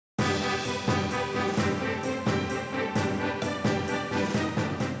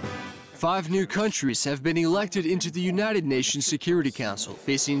5 new countries have been elected into the United Nations Security Council,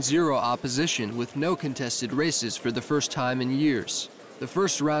 facing zero opposition with no contested races for the first time in years. The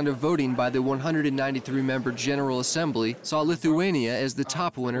first round of voting by the 193-member General Assembly saw Lithuania as the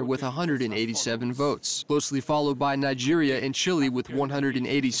top winner with 187 votes, closely followed by Nigeria and Chile with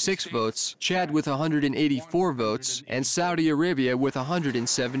 186 votes, Chad with 184 votes, and Saudi Arabia with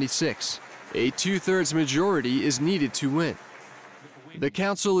 176. A two-thirds majority is needed to win. The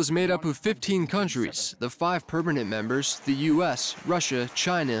council is made up of 15 countries. The 5 permanent members, the US, Russia,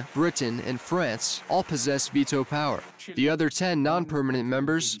 China, Britain, and France, all possess veto power. The other 10 non-permanent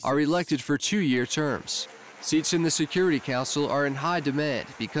members are elected for 2-year terms. Seats in the Security Council are in high demand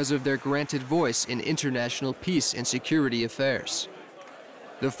because of their granted voice in international peace and security affairs.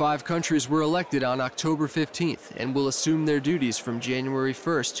 The 5 countries were elected on October 15th and will assume their duties from January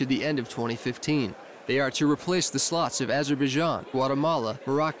 1st to the end of 2015. They are to replace the slots of Azerbaijan, Guatemala,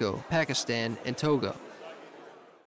 Morocco, Pakistan, and Togo.